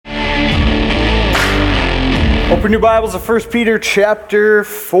Open your Bibles to 1 Peter chapter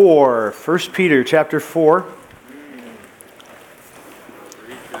 4. 1 Peter chapter 4.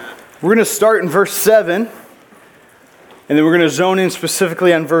 We're going to start in verse 7, and then we're going to zone in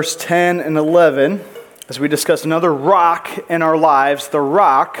specifically on verse 10 and 11 as we discuss another rock in our lives, the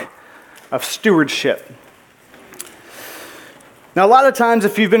rock of stewardship. Now, a lot of times,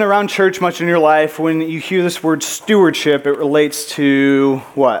 if you've been around church much in your life, when you hear this word stewardship, it relates to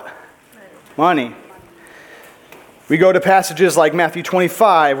what? Money. We go to passages like Matthew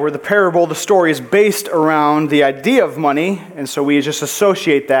 25, where the parable, the story is based around the idea of money, and so we just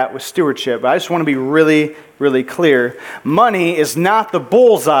associate that with stewardship. But I just want to be really, really clear. Money is not the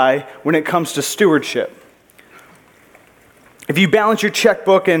bullseye when it comes to stewardship. If you balance your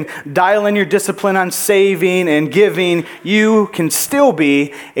checkbook and dial in your discipline on saving and giving, you can still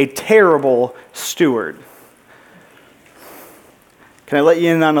be a terrible steward. Can I let you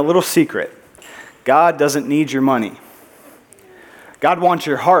in on a little secret? God doesn't need your money. God wants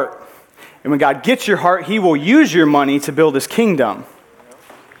your heart. And when God gets your heart, He will use your money to build His kingdom.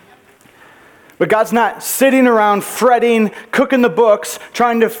 But God's not sitting around fretting, cooking the books,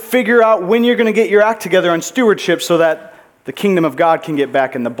 trying to figure out when you're going to get your act together on stewardship so that the kingdom of God can get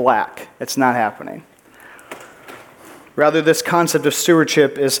back in the black. It's not happening. Rather, this concept of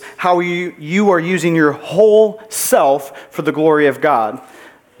stewardship is how you are using your whole self for the glory of God.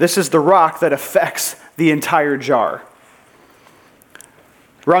 This is the rock that affects the entire jar.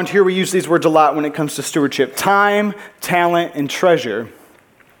 Around here, we use these words a lot when it comes to stewardship. Time, talent, and treasure.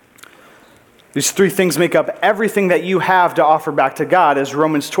 These three things make up everything that you have to offer back to God, as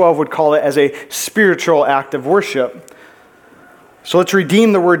Romans 12 would call it, as a spiritual act of worship. So let's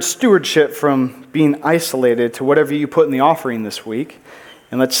redeem the word stewardship from being isolated to whatever you put in the offering this week.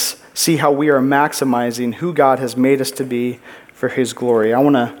 And let's see how we are maximizing who God has made us to be for His glory. I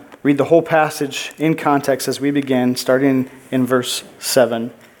want to read the whole passage in context as we begin, starting in verse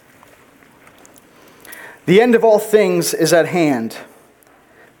 7. The end of all things is at hand.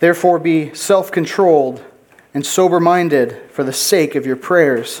 Therefore be self-controlled and sober-minded for the sake of your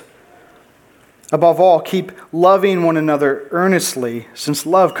prayers. Above all, keep loving one another earnestly, since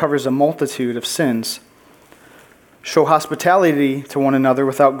love covers a multitude of sins. Show hospitality to one another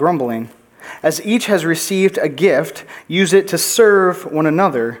without grumbling. As each has received a gift, use it to serve one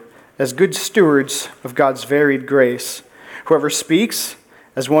another as good stewards of God's varied grace. Whoever speaks,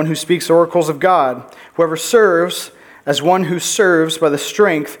 as one who speaks oracles of God. Whoever serves, as one who serves by the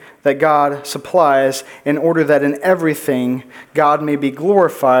strength that God supplies, in order that in everything God may be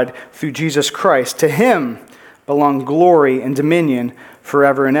glorified through Jesus Christ. To Him belong glory and dominion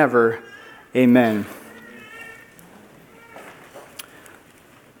forever and ever. Amen.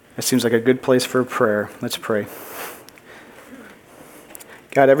 That seems like a good place for a prayer. Let's pray.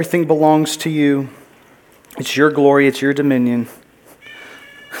 God, everything belongs to You. It's Your glory. It's Your dominion.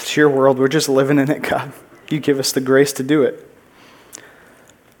 It's Your world. We're just living in it, God. You give us the grace to do it.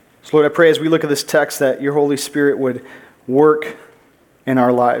 So, Lord, I pray as we look at this text that Your Holy Spirit would work in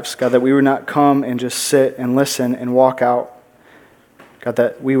our lives. God, that we would not come and just sit and listen and walk out. God,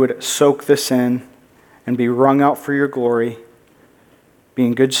 that we would soak this in and be wrung out for Your glory,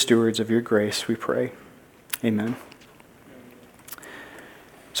 being good stewards of Your grace, we pray. Amen.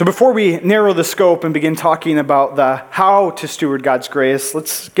 So before we narrow the scope and begin talking about the how to steward God's grace,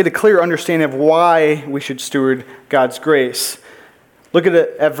 let's get a clear understanding of why we should steward God's grace. Look at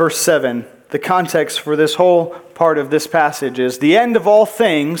it at verse 7. The context for this whole part of this passage is the end of all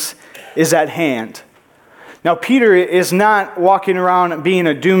things is at hand. Now, Peter is not walking around being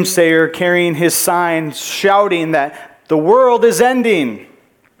a doomsayer, carrying his sign, shouting that the world is ending.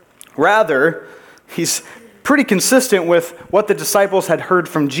 Rather, he's pretty consistent with what the disciples had heard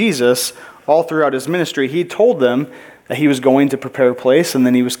from Jesus all throughout His ministry. He told them that He was going to prepare a place and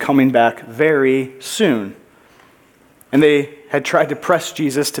then He was coming back very soon. And they had tried to press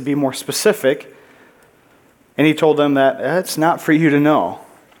Jesus to be more specific, and He told them that it's not for you to know.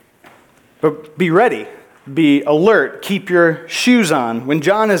 But be ready. Be alert. Keep your shoes on. When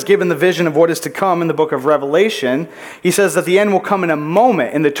John is given the vision of what is to come in the book of Revelation, he says that the end will come in a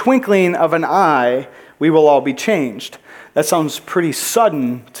moment. In the twinkling of an eye, we will all be changed. That sounds pretty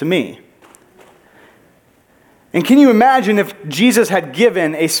sudden to me. And can you imagine if Jesus had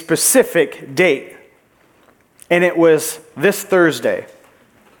given a specific date, and it was this Thursday?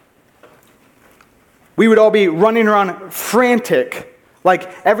 We would all be running around frantic, like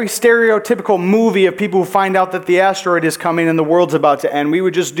every stereotypical movie of people who find out that the asteroid is coming and the world's about to end. We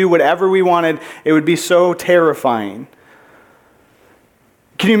would just do whatever we wanted. It would be so terrifying.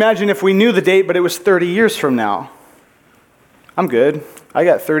 Can you imagine if we knew the date, but it was 30 years from now? I'm good. I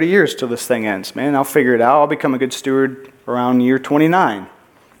got 30 years till this thing ends, man. I'll figure it out. I'll become a good steward around year 29.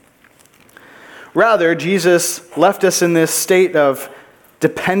 Rather, Jesus left us in this state of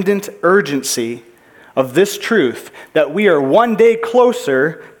dependent urgency of this truth that we are one day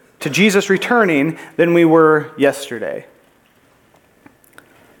closer to Jesus returning than we were yesterday.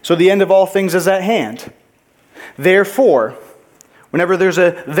 So the end of all things is at hand. Therefore, whenever there's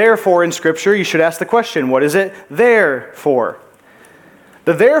a therefore in Scripture, you should ask the question, what is it there for?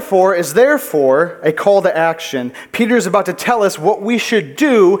 The therefore is therefore a call to action. Peter is about to tell us what we should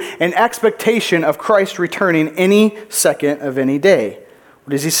do in expectation of Christ returning any second of any day. What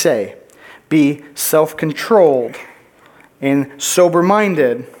does he say? Be self-controlled and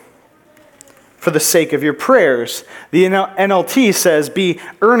sober-minded for the sake of your prayers. The NLT says, be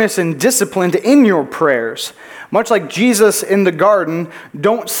earnest and disciplined in your prayers. Much like Jesus in the garden,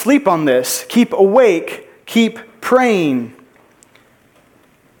 don't sleep on this. Keep awake. Keep praying.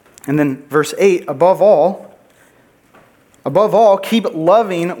 And then verse 8, above all, keep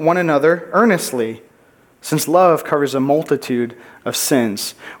loving one another earnestly, since love covers a multitude of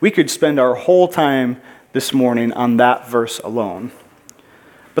sins. We could spend our whole time this morning on that verse alone.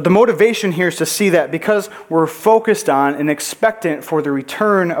 But the motivation here is to see that because we're focused on and expectant for the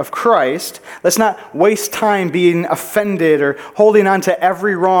return of Christ, let's not waste time being offended or holding on to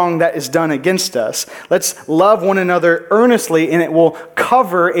every wrong that is done against us. Let's love one another earnestly, and it will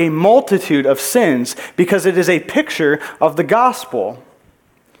cover a multitude of sins because it is a picture of the gospel.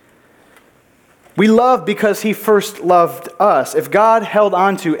 We love because he first loved us. If God held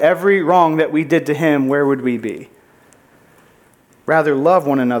on to every wrong that we did to him, where would we be? Rather, love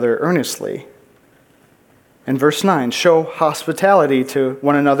one another earnestly. And verse 9, show hospitality to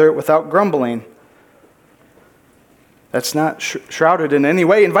one another without grumbling. That's not shrouded in any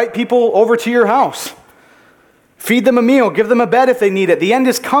way. Invite people over to your house. Feed them a meal. Give them a bed if they need it. The end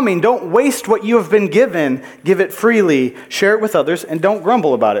is coming. Don't waste what you have been given. Give it freely. Share it with others, and don't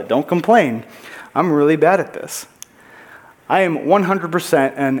grumble about it. Don't complain. I'm really bad at this. I am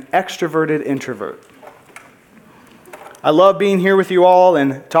 100% an extroverted introvert. I love being here with you all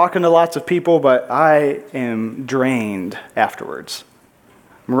and talking to lots of people, but I am drained afterwards.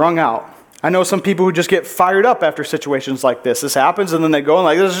 I'm wrung out. I know some people who just get fired up after situations like this. This happens, and then they go and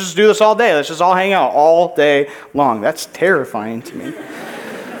let's just do this all day. Let's just all hang out all day long. That's terrifying to me.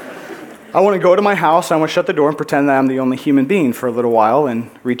 I want to go to my house, and I want to shut the door and pretend that I'm the only human being for a little while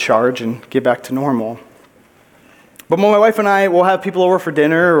and recharge and get back to normal. But when my wife and I will have people over for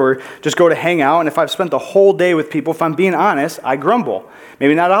dinner or just go to hang out, and if I've spent the whole day with people, if I'm being honest, I grumble.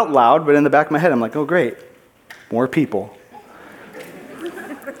 Maybe not out loud, but in the back of my head, I'm like, oh, great, more people.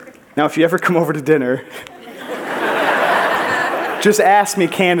 Now, if you ever come over to dinner, just ask me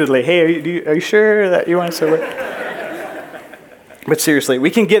candidly, hey, are you sure that you want to serve? But seriously, we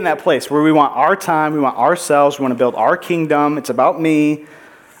can get in that place where we want our time, we want ourselves, we want to build our kingdom. It's about me.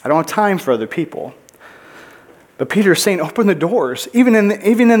 I don't have time for other people. But Peter is saying, open the doors. Even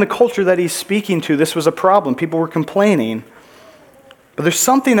in the culture that he's speaking to, this was a problem. People were complaining. But there's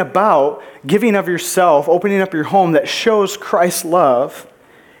something about giving of yourself, opening up your home that shows Christ's love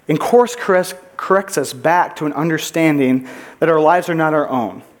and course corrects us back to an understanding that our lives are not our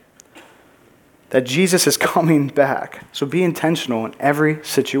own. That Jesus is coming back. So be intentional in every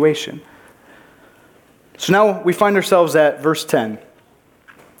situation. So now we find ourselves at verse 10.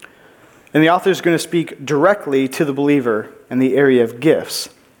 And the author is going to speak directly to the believer in the area of gifts.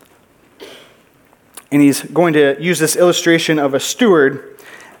 And he's going to use this illustration of a steward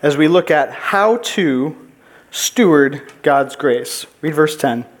as we look at how to steward God's grace. Read verse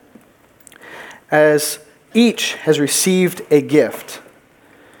 10. As each has received a gift,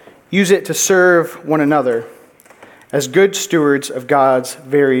 use it to serve one another as good stewards of God's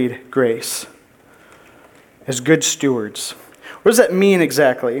varied grace. As good stewards. What does that mean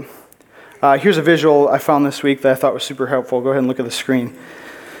exactly? Here's a visual I found this week that I thought was super helpful. Go ahead and look at the screen.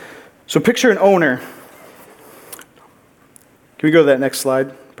 So picture an owner. Can we go to that next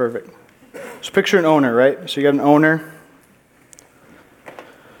slide? Perfect. So picture an owner, right? So you got an owner.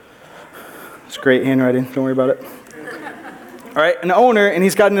 It's great handwriting. Don't worry about it. All right, an owner, and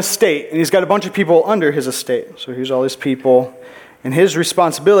he's got an estate, and he's got a bunch of people under his estate. So here's all these people. And his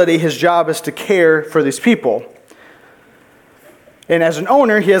responsibility, his job is to care for these people. And as an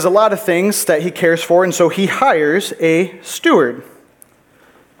owner, he has a lot of things that he cares for, and so he hires a steward.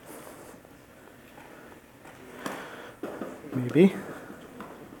 Maybe.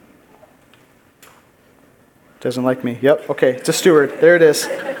 Doesn't like me. Yep, okay, it's a steward. There it is.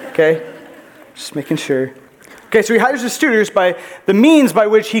 Okay, just making sure. Okay, so he hires the stewards by the means by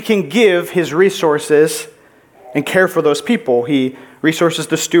which he can give his resources and care for those people. He Resources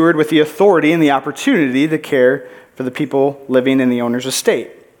to steward with the authority and the opportunity to care for the people living in the owner's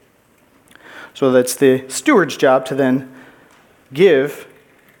estate. So that's the steward's job to then give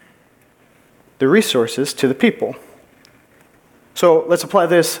the resources to the people. So let's apply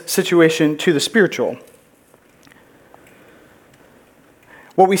this situation to the spiritual.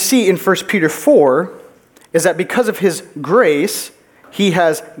 What we see in 1 Peter 4 is that because of his grace, he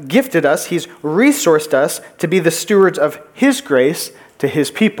has gifted us, he's resourced us to be the stewards of his grace to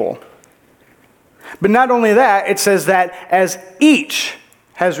his people. But not only that, it says that as each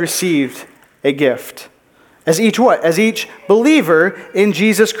has received a gift. As each what? As each believer in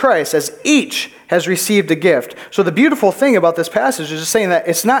Jesus Christ. As each has received a gift. So the beautiful thing about this passage is just saying that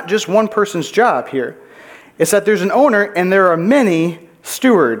it's not just one person's job here. It's that there's an owner and there are many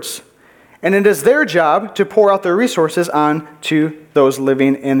stewards. And it is their job to pour out their resources on to those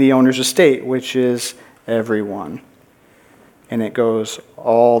living in the owner's estate, which is everyone. And it goes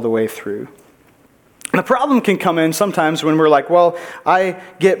all the way through. And the problem can come in sometimes when we're like, well, I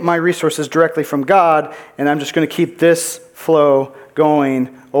get my resources directly from God, and I'm just going to keep this flow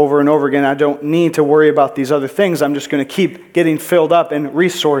going over and over again. I don't need to worry about these other things. I'm just going to keep getting filled up and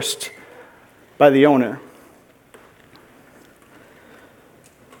resourced by the owner.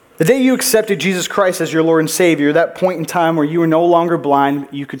 The day you accepted Jesus Christ as your Lord and Savior, that point in time where you were no longer blind,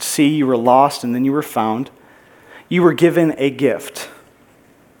 you could see, you were lost, and then you were found, you were given a gift.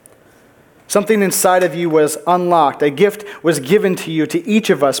 Something inside of you was unlocked. A gift was given to you, to each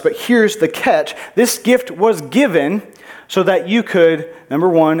of us. But here's the catch. This gift was given so that you could, number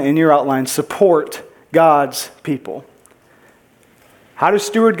one, in your outline, support God's people. How to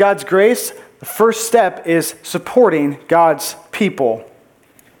steward God's grace? The first step is supporting God's people.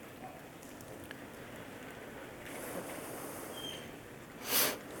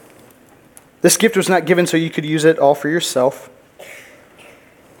 This gift was not given so you could use it all for yourself.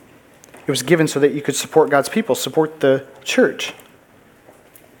 It was given so that you could support God's people, support the church.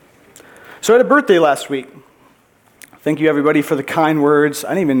 So I had a birthday last week. Thank you, everybody, for the kind words. I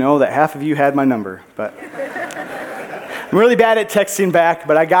didn't even know that half of you had my number, but I'm really bad at texting back,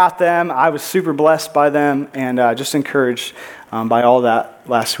 but I got them. I was super blessed by them and just encouraged by all that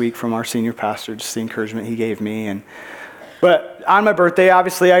last week from our senior pastor, just the encouragement he gave me. But on my birthday,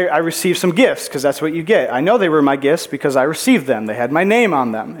 obviously, I received some gifts because that's what you get. I know they were my gifts because I received them. They had my name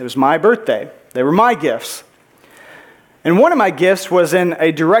on them. It was my birthday. They were my gifts. And one of my gifts was in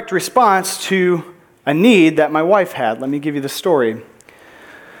a direct response to a need that my wife had. Let me give you the story.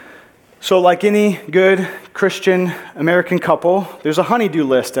 So like any good Christian American couple, there's a honey-do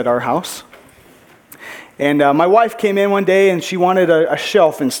list at our house. And my wife came in one day and she wanted a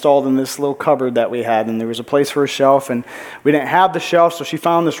shelf installed in this little cupboard that we had. And there was a place for a shelf and we didn't have the shelf. So she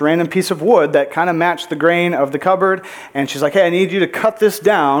found this random piece of wood that kind of matched the grain of the cupboard. And she's like, hey, I need you to cut this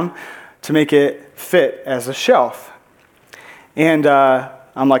down to make it fit as a shelf. And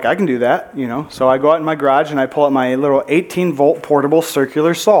I'm like, I can do that, you know. So I go out in my garage and I pull out my little 18-volt portable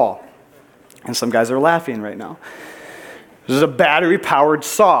circular saw. And some guys are laughing right now. This is a battery-powered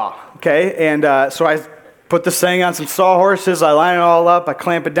saw, okay? And so I put this thing on some sawhorses, I line it all up, I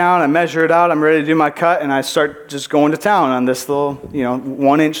clamp it down, I measure it out, I'm ready to do my cut, and I start just going to town on this little,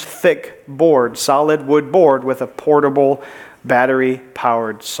 1-inch thick board, solid wood board with a portable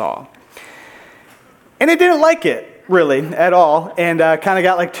battery-powered saw. And it didn't like it, really, at all, and kind of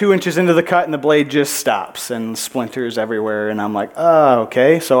got like 2 inches into the cut, and the blade just stops, and splinters everywhere, and I'm like, oh,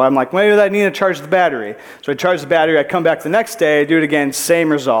 okay. So I'm like, maybe I need to charge the battery. So I charge the battery, I come back the next day, I do it again,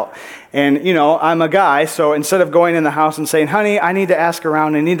 same result. And, I'm a guy, so instead of going in the house and saying, honey, I need to ask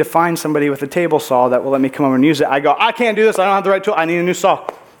around, I need to find somebody with a table saw that will let me come over and use it, I go, I can't do this, I don't have the right tool, I need a new saw.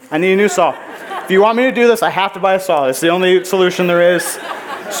 I need a new saw. If you want me to do this, I have to buy a saw. It's the only solution there is.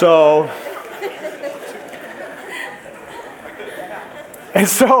 So... And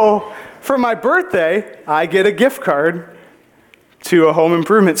so, for my birthday, I get a gift card to a home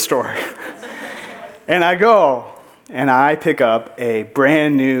improvement store. And I go, and I pick up a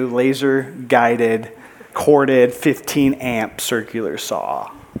brand new laser-guided, corded 15-amp circular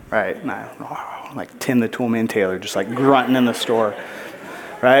saw. Right? And I, like Tim the Toolman Taylor, just like grunting in the store.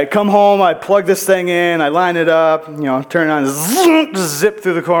 Right? Come home, I plug this thing in, I line it up, turn it on, zip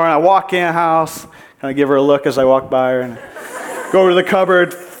through the corner, I walk in the house, kind of give her a look as I walk by her, and go over to the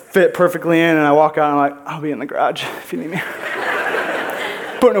cupboard, fit perfectly in, and I walk out, and I'm like, I'll be in the garage if you need me.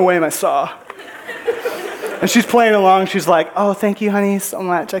 Putting away my saw. And she's playing along. She's like, oh, thank you, honey, so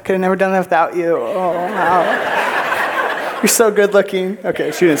much. I could have never done that without you. Oh, wow. You're so good looking.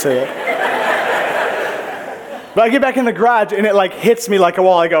 Okay, she didn't say that. But I get back in the garage, and it like hits me like a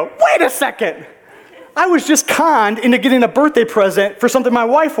wall. I go, wait a second. I was just conned into getting a birthday present for something my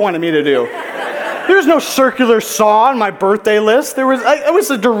wife wanted me to do. There's no circular saw on my birthday list. It was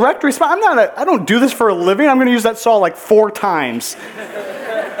a direct response. I don't do this for a living. I'm going to use that saw like 4 times.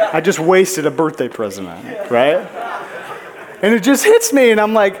 I just wasted a birthday present on it, right? And it just hits me, and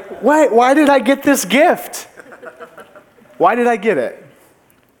I'm like, why did I get this gift? Why did I get it?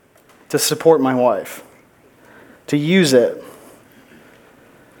 To support my wife. To use it.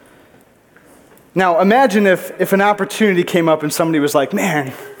 Now, imagine if an opportunity came up and somebody was like,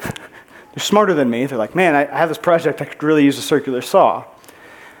 man, they're smarter than me. They're like, man, I have this project. I could really use a circular saw.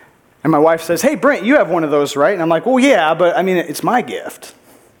 And my wife says, hey, Brent, you have one of those, right? And I'm like, well, yeah, but I mean, it's my gift.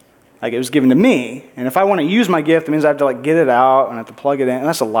 Like, it was given to me. And if I want to use my gift, it means I have to, like, get it out and I have to plug it in. And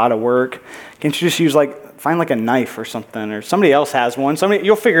that's a lot of work. Can't you just find, like, a knife or something? Or somebody else has one.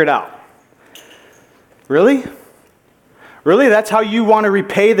 You'll figure it out. Really? Really? That's how you want to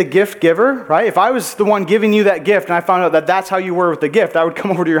repay the gift giver, right? If I was the one giving you that gift and I found out that that's how you were with the gift, I would come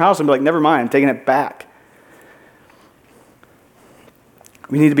over to your house and be like, never mind, I'm taking it back.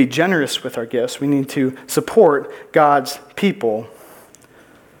 We need to be generous with our gifts. We need to support God's people.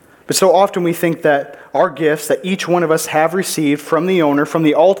 But so often we think that our gifts that each one of us have received from the owner, from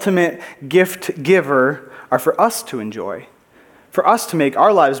the ultimate gift giver, are for us to enjoy, for us to make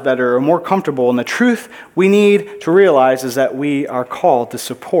our lives better or more comfortable. And the truth we need to realize is that we are called to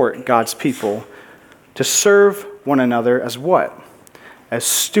support God's people, to serve one another as what? As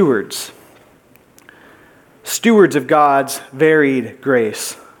stewards. Stewards of God's varied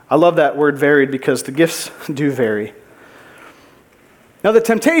grace. I love that word varied because the gifts do vary. Now, the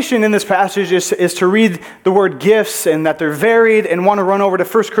temptation in this passage is to read the word gifts and that they're varied and want to run over to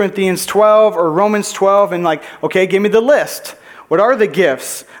 1 Corinthians 12 or Romans 12 and okay, give me the list. What are the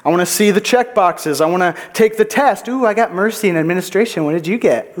gifts? I want to see the check boxes. I want to take the test. Ooh, I got mercy and administration. What did you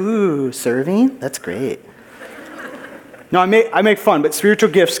get? Ooh, serving? That's great. No, I make fun, but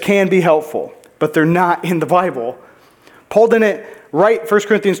spiritual gifts can be helpful, but they're not in the Bible. Paul didn't write 1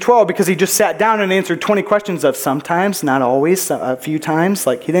 Corinthians 12 because he just sat down and answered 20 questions of sometimes, not always, a few times.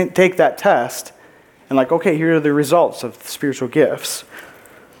 He didn't take that test and okay, here are the results of the spiritual gifts.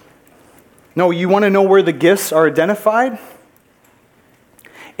 No, you want to know where the gifts are identified?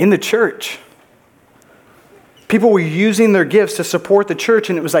 In the church. People were using their gifts to support the church,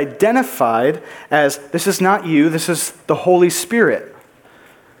 and it was identified as, this is not you, this is the Holy Spirit.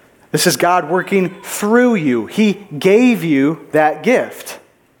 This is God working through you. He gave you that gift.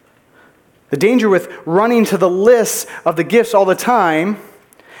 The danger with running to the lists of the gifts all the time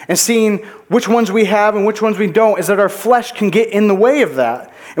and seeing which ones we have and which ones we don't is that our flesh can get in the way of that.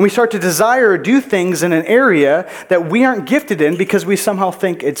 And we start to desire or do things in an area that we aren't gifted in because we somehow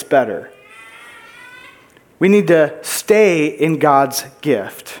think it's better. We need to stay in God's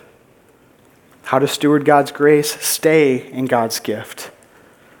gift. How to steward God's grace? Stay in God's gift.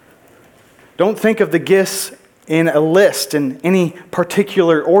 Don't think of the gifts in a list in any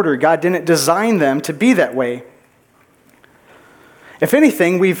particular order. God didn't design them to be that way. If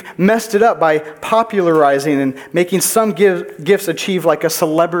anything, we've messed it up by popularizing and making some gifts achieve a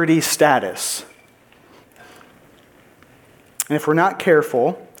celebrity status. And if we're not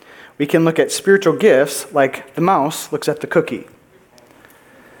careful, we can look at spiritual gifts like the mouse looks at the cookie.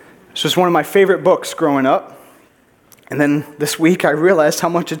 This was one of my favorite books growing up. And then this week I realized how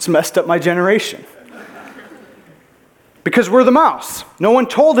much it's messed up my generation. Because we're the mouse. No one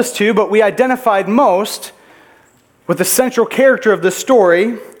told us to, but we identified most with the central character of the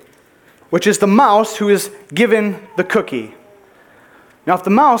story, which is the mouse who is given the cookie. Now, if the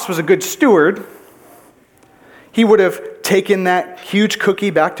mouse was a good steward, he would have taken that huge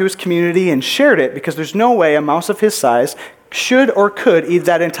cookie back to his community and shared it, because there's no way a mouse of his size should or could eat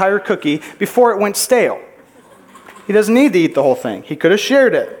that entire cookie before it went stale. He doesn't need to eat the whole thing. He could have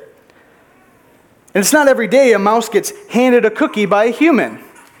shared it. And it's not every day a mouse gets handed a cookie by a human.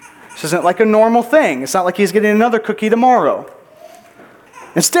 This isn't like a normal thing. It's not like he's getting another cookie tomorrow.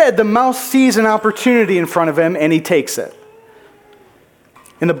 Instead, the mouse sees an opportunity in front of him and he takes it.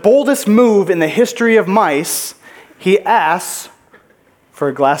 In the boldest move in the history of mice, he asks for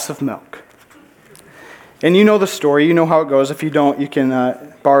a glass of milk. And you know the story. You know how it goes. If you don't, you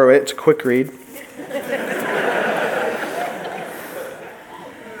can borrow it. It's a quick read.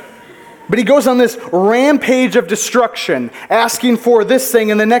 But he goes on this rampage of destruction, asking for this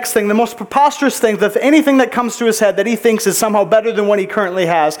thing and the next thing, the most preposterous thing, that anything that comes to his head that he thinks is somehow better than what he currently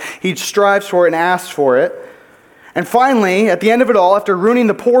has, he strives for it and asks for it. And finally, at the end of it all, after ruining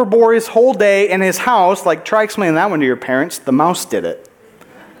the poor boy's whole day in his house, try explaining that one to your parents, the mouse did it.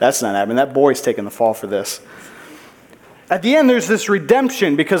 That's not happening. That boy's taking the fall for this. At the end, there's this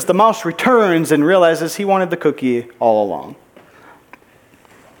redemption because the mouse returns and realizes he wanted the cookie all along.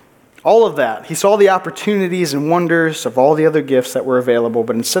 All of that. He saw the opportunities and wonders of all the other gifts that were available,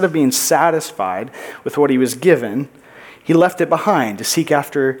 but instead of being satisfied with what he was given, he left it behind to seek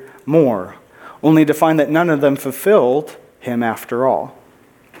after more, only to find that none of them fulfilled him after all.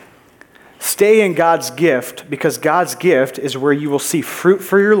 Stay in God's gift, because God's gift is where you will see fruit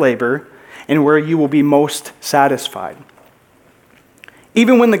for your labor and where you will be most satisfied.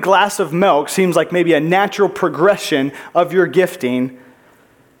 Even when the glass of milk seems like maybe a natural progression of your gifting,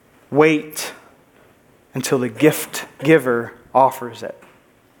 wait until the gift giver offers it.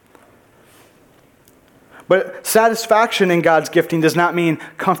 But satisfaction in God's gifting does not mean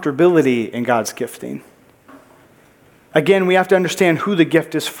comfortability in God's gifting. Again, we have to understand who the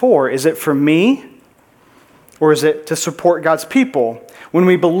gift is for. Is it for me? Or is it to support God's people? When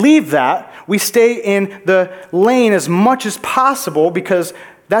we believe that, we stay in the lane as much as possible because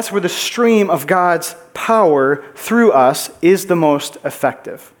that's where the stream of God's power through us is the most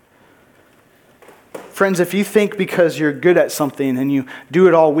effective. Friends, if you think because you're good at something and you do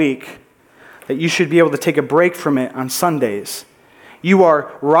it all week, that you should be able to take a break from it on Sundays, you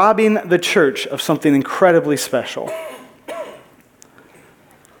are robbing the church of something incredibly special.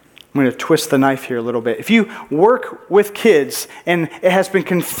 I'm going to twist the knife here a little bit. If you work with kids and it has been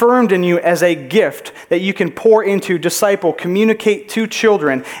confirmed in you as a gift that you can pour into, disciple, communicate to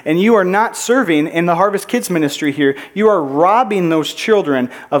children, and you are not serving in the Harvest Kids ministry here, you are robbing those children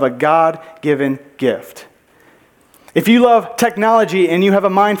of a God-given gift. If you love technology and you have a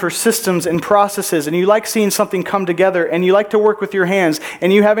mind for systems and processes and you like seeing something come together and you like to work with your hands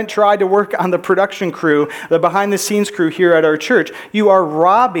and you haven't tried to work on the production crew, the behind-the-scenes crew here at our church, you are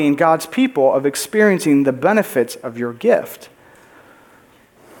robbing God's people of experiencing the benefits of your gift.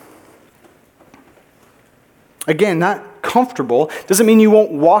 Again, not comfortable doesn't mean you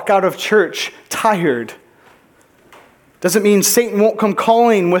won't walk out of church tired. Doesn't mean Satan won't come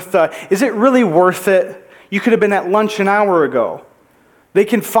calling with is it really worth it? You could have been at lunch an hour ago. They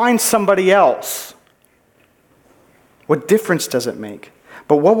can find somebody else. What difference does it make?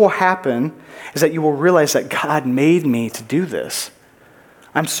 But what will happen is that you will realize that God made me to do this.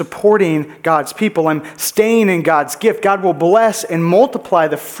 I'm supporting God's people. I'm staying in God's gift. God will bless and multiply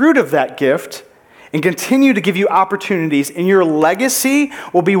the fruit of that gift and continue to give you opportunities. And your legacy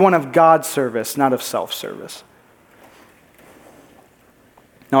will be one of God's service, not of self-service.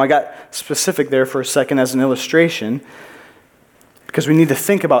 Now, I got specific there for a second as an illustration because we need to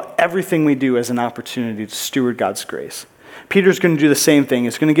think about everything we do as an opportunity to steward God's grace. Peter's going to do the same thing.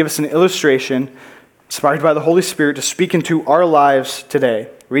 He's going to give us an illustration inspired by the Holy Spirit to speak into our lives today.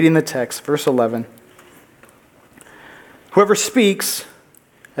 Reading the text, verse 11. Whoever speaks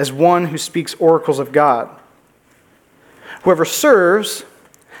as one who speaks oracles of God. Whoever serves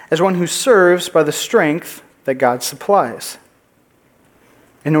as one who serves by the strength that God supplies,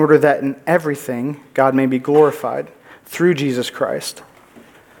 in order that in everything God may be glorified through Jesus Christ.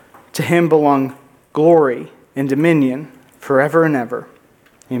 To him belong glory and dominion forever and ever.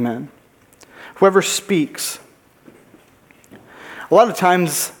 Amen. Whoever speaks. A lot of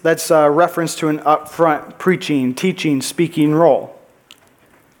times that's a reference to an upfront preaching, teaching, speaking role.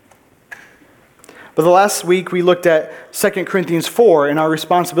 But the last week we looked at 2 Corinthians 4 and our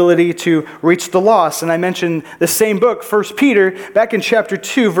responsibility to reach the lost. And I mentioned the same book, 1 Peter, back in chapter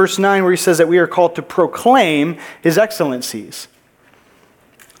 2, verse 9, where he says that we are called to proclaim his excellencies.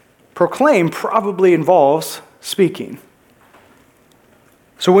 Proclaim probably involves speaking.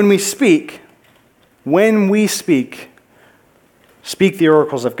 So when we speak speak the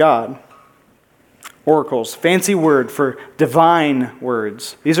oracles of God. Oracles, fancy word for divine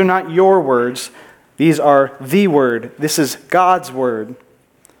words. These are not your words. These are the word. This is God's word.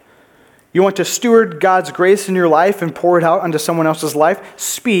 You want to steward God's grace in your life and pour it out onto someone else's life?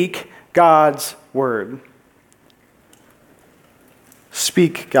 Speak God's word.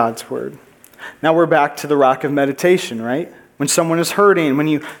 Speak God's word. Now we're back to the rock of meditation, right? When someone is hurting, when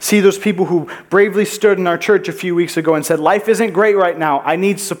you see those people who bravely stood in our church a few weeks ago and said, life isn't great right now. I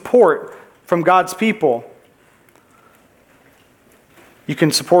need support from God's people. You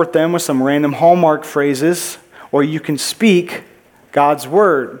can support them with some random hallmark phrases, or you can speak God's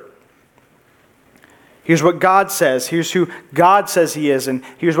word. Here's what God says. Here's who God says he is, and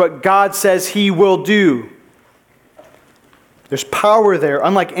here's what God says he will do. There's power there,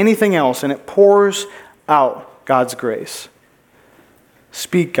 unlike anything else, and it pours out God's grace.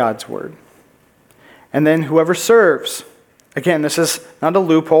 Speak God's word. And then whoever serves. Again, this is not a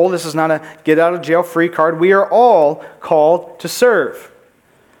loophole. This is not a get out of jail free card. We are all called to serve.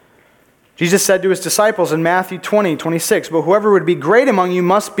 Jesus said to his disciples in Matthew 20:26, "But whoever would be great among you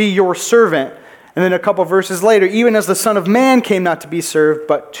must be your servant." And then a couple verses later, "Even as the Son of Man came not to be served,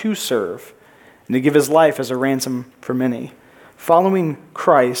 but to serve, and to give his life as a ransom for many." Following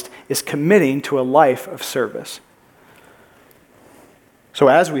Christ is committing to a life of service. So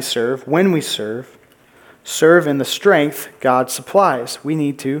as we serve, when we serve in the strength God supplies. We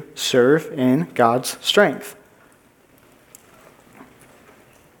need to serve in God's strength.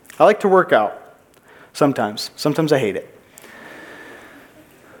 I like to work out sometimes. Sometimes I hate it.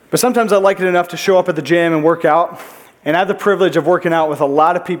 But sometimes I like it enough to show up at the gym and work out. And I have the privilege of working out with a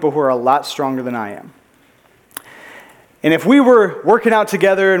lot of people who are a lot stronger than I am. And if we were working out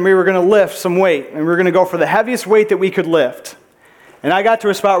together and we were going to lift some weight, and we were going to go for the heaviest weight that we could lift, and I got to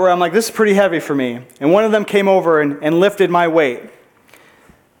a spot where I'm like, this is pretty heavy for me, and one of them came over and lifted my weight,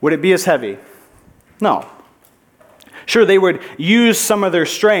 would it be as heavy? No. Sure, they would use some of their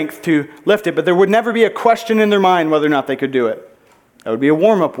strength to lift it, but there would never be a question in their mind whether or not they could do it. That would be a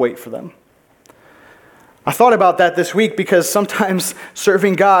warm-up weight for them. I thought about that this week because sometimes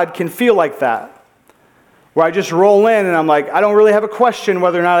serving God can feel like that, where I just roll in and I'm like, I don't really have a question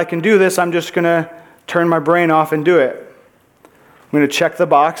whether or not I can do this. I'm just going to turn my brain off and do it. I'm going to check the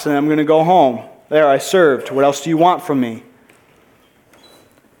box and I'm going to go home. There, I served. What else do you want from me?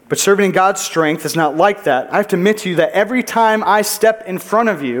 But serving in God's strength is not like that. I have to admit to you that every time I step in front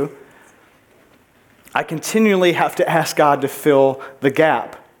of you, I continually have to ask God to fill the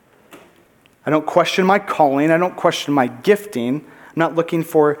gap. I don't question my calling. I don't question my gifting. I'm not looking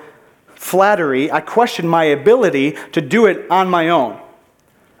for flattery. I question my ability to do it on my own.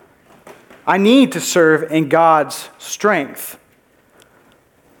 I need to serve in God's strength.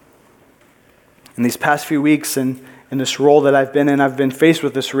 In these past few weeks and in this role that I've been in, I've been faced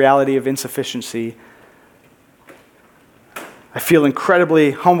with this reality of insufficiency. I feel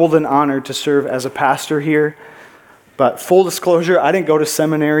incredibly humbled and honored to serve as a pastor here. But full disclosure, I didn't go to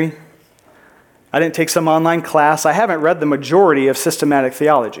seminary. I didn't take some online class. I haven't read the majority of systematic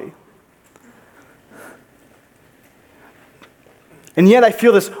theology. And yet I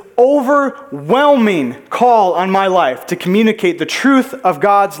feel this overwhelming call on my life to communicate the truth of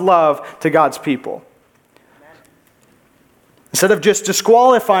God's love to God's people. Instead of just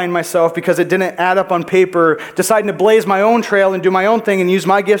disqualifying myself because it didn't add up on paper, deciding to blaze my own trail and do my own thing and use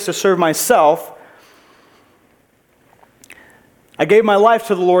my gifts to serve myself, I gave my life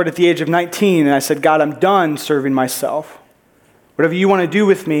to the Lord at the age of 19 and I said, God, I'm done serving myself. Whatever you want to do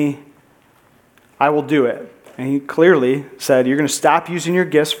with me, I will do it. And he clearly said, you're going to stop using your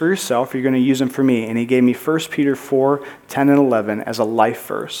gifts for yourself, you're going to use them for me. And he gave me 1 Peter 4, 10 and 11 as a life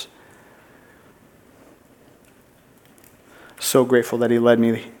verse. So grateful that he led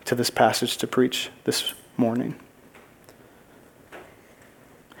me to this passage to preach this morning.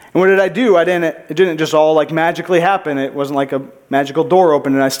 And what did I do? It didn't just all like magically happen. It wasn't like a magical door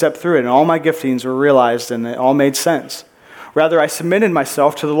opened and I stepped through it and all my giftings were realized and it all made sense. Rather, I submitted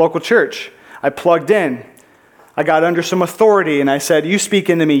myself to the local church. I plugged in. I got under some authority and I said, you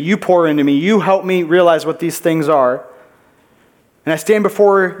speak into me, you pour into me, you help me realize what these things are. And I stand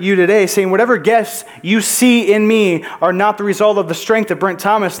before you today saying whatever gifts you see in me are not the result of the strength of Brent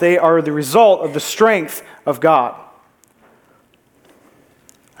Thomas, they are the result of the strength of God.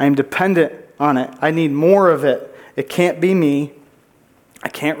 I am dependent on it. I need more of it. It can't be me. I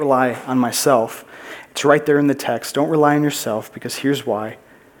can't rely on myself. It's right there in the text. Don't rely on yourself because here's why.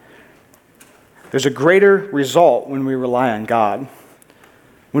 There's a greater result when we rely on God.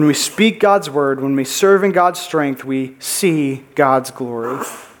 When we speak God's word, when we serve in God's strength, we see God's glory.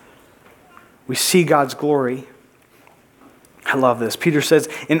 We see God's glory. I love this. Peter says,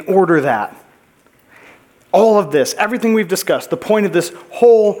 in order that, all of this, everything we've discussed, the point of this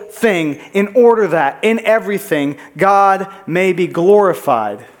whole thing, in order that, in everything, God may be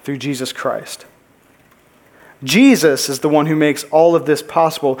glorified through Jesus Christ. Jesus is the one who makes all of this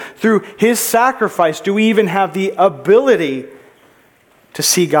possible. Through his sacrifice, do we even have the ability to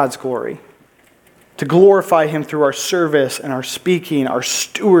see God's glory, to glorify him through our service and our speaking, our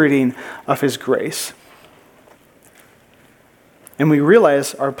stewarding of his grace. And we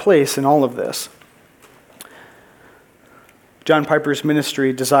realize our place in all of this. John Piper's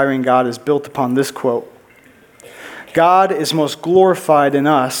ministry, Desiring God, is built upon this quote. God is most glorified in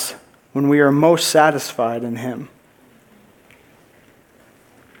us when we are most satisfied in him.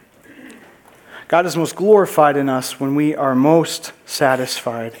 God is most glorified in us when we are most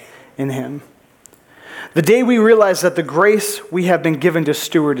satisfied in him. The day we realize that the grace we have been given to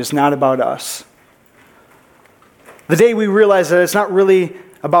steward is not about us. The day we realize that it's not really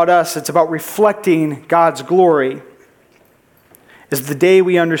about us, it's about reflecting God's glory. is the day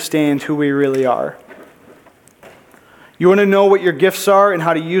we understand who we really are. You want to know what your gifts are and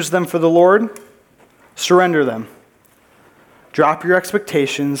how to use them for the Lord? Surrender them. Drop your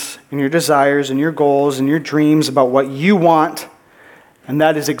expectations and your desires and your goals and your dreams about what you want, and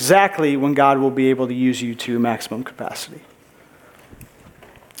that is exactly when God will be able to use you to your maximum capacity.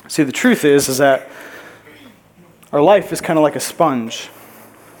 See, the truth is that our life is kind of like a sponge.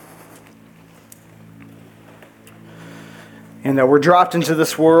 And we're dropped into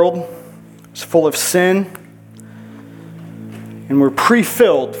this world. It's full of sin. And we're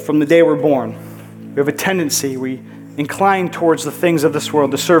pre-filled from the day we're born. We have a tendency, we incline towards the things of this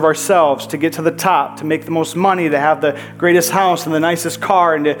world, to serve ourselves, to get to the top, to make the most money, to have the greatest house and the nicest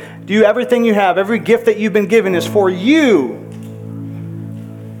car, and to do everything you have. Every gift that you've been given is for you.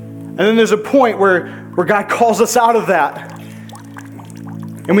 And then there's a point where God calls us out of that.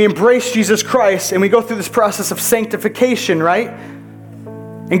 And we embrace Jesus Christ, and we go through this process of sanctification, right?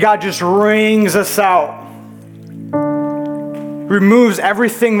 And God just wrings us out. Removes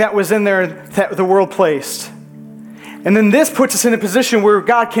everything that was in there that the world placed. And then this puts us in a position where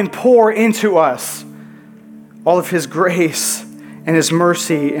God can pour into us all of His grace and His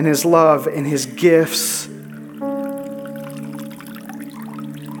mercy and His love and His gifts.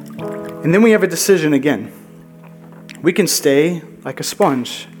 And then we have a decision again. We can stay like a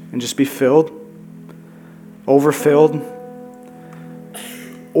sponge and just be filled, overfilled,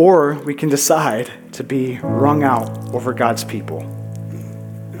 or we can decide to be wrung out over God's people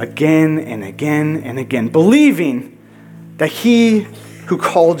again and again and again, believing that He who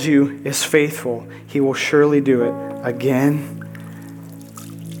called you is faithful. He will surely do it again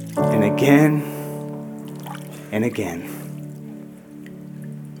and again and again.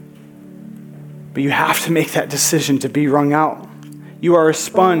 But you have to make that decision to be wrung out. You are a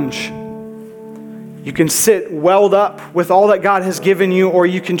sponge. You can sit welled up with all that God has given you, or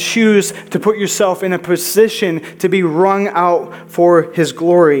you can choose to put yourself in a position to be wrung out for His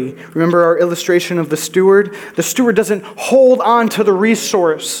glory. Remember our illustration of the steward? The steward doesn't hold on to the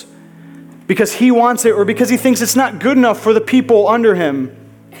resource because he wants it or because he thinks it's not good enough for the people under him.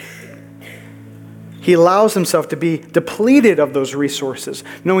 He allows himself to be depleted of those resources,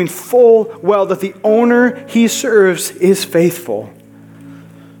 knowing full well that the owner he serves is faithful.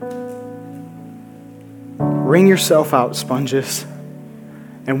 Wring yourself out, sponges,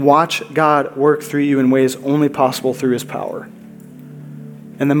 and watch God work through you in ways only possible through His power.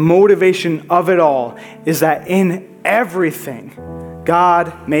 And the motivation of it all is that in everything,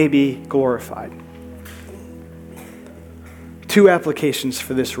 God may be glorified. 2 applications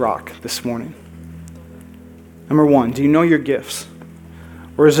for this rock this morning. Number 1, do you know your gifts?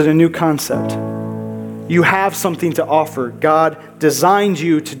 Or is it a new concept? You have something to offer. God designed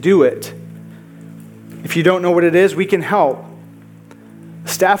you to do it. If you don't know what it is, we can help.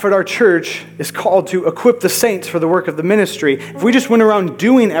 Staff at our church is called to equip the saints for the work of the ministry. If we just went around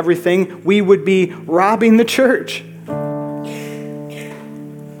doing everything, we would be robbing the church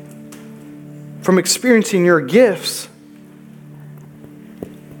from experiencing your gifts.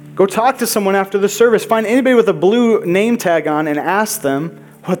 Go talk to someone after the service. Find anybody with a blue name tag on and ask them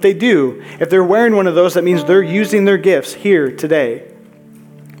what they do. If they're wearing one of those, that means they're using their gifts here today.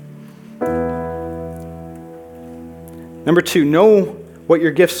 Number 2, know what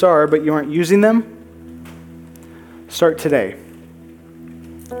your gifts are, but you aren't using them. Start today.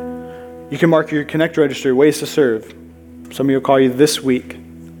 You can mark your Connect register, ways to serve. Somebody will call you this week.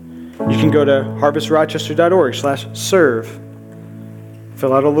 You can go to harvestrochester.org/serve.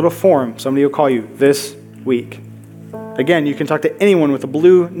 Fill out a little form. Somebody will call you this week. Again, you can talk to anyone with a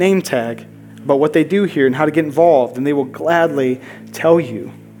blue name tag about what they do here and how to get involved, and they will gladly tell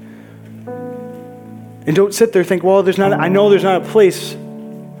you. And don't sit there and think, well, I know there's not a place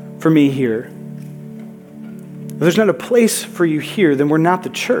for me here. If there's not a place for you here, then we're not the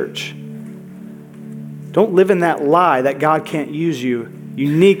church. Don't live in that lie that God can't use you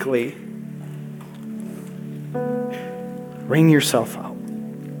uniquely. Wring yourself out,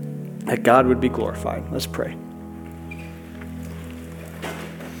 that God would be glorified. Let's pray.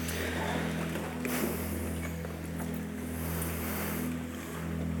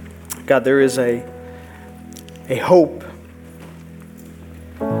 God, there is a hope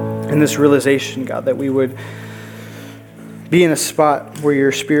in this realization, God, that we would be in a spot where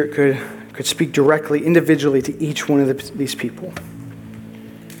your Spirit could speak directly, individually to each one of these people.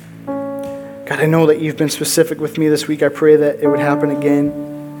 God, I know that you've been specific with me this week. I pray that it would happen again.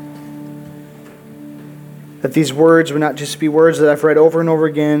 That these words would not just be words that I've read over and over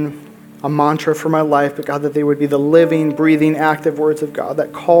again, a mantra for my life, but God, that they would be the living, breathing, active words of God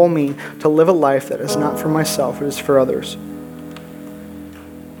that call me to live a life that is not for myself, it is for others.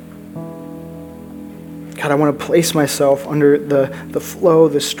 God, I want to place myself under the flow,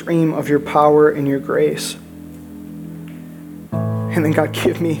 the stream of your power and your grace. And then, God,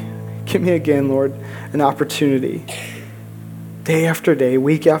 give me again, Lord, an opportunity, day after day,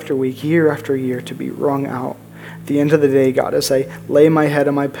 week after week, year after year, to be wrung out. At the end of the day, God, as I lay my head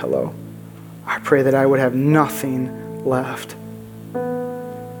on my pillow, I pray that I would have nothing left.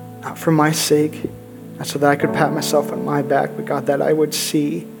 Not for my sake, not so that I could pat myself on my back, but God, that I would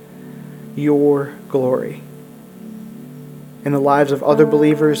see your glory in the lives of other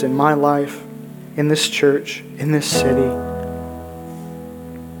believers, in my life, in this church, in this city.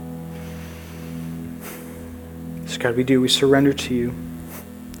 So God, we surrender to you.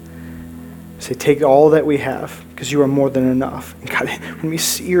 Say, take all that we have, because you are more than enough. And God, when we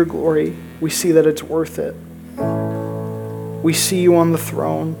see your glory, we see that it's worth it. We see you on the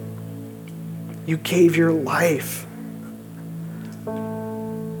throne. You gave your life.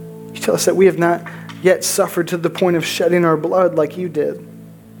 You tell us that we have not yet suffered to the point of shedding our blood like you did.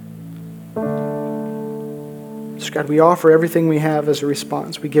 So God, we offer everything we have as a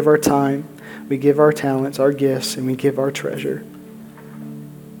response. We give our time, we give our talents, our gifts, and we give our treasure.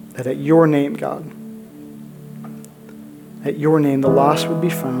 That at your name, God, at your name, the lost would be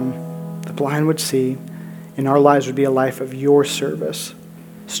found, the blind would see, and our lives would be a life of your service,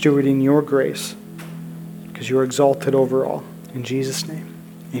 stewarding your grace, because you're exalted over all. In Jesus' name,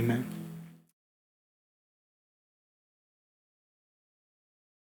 amen.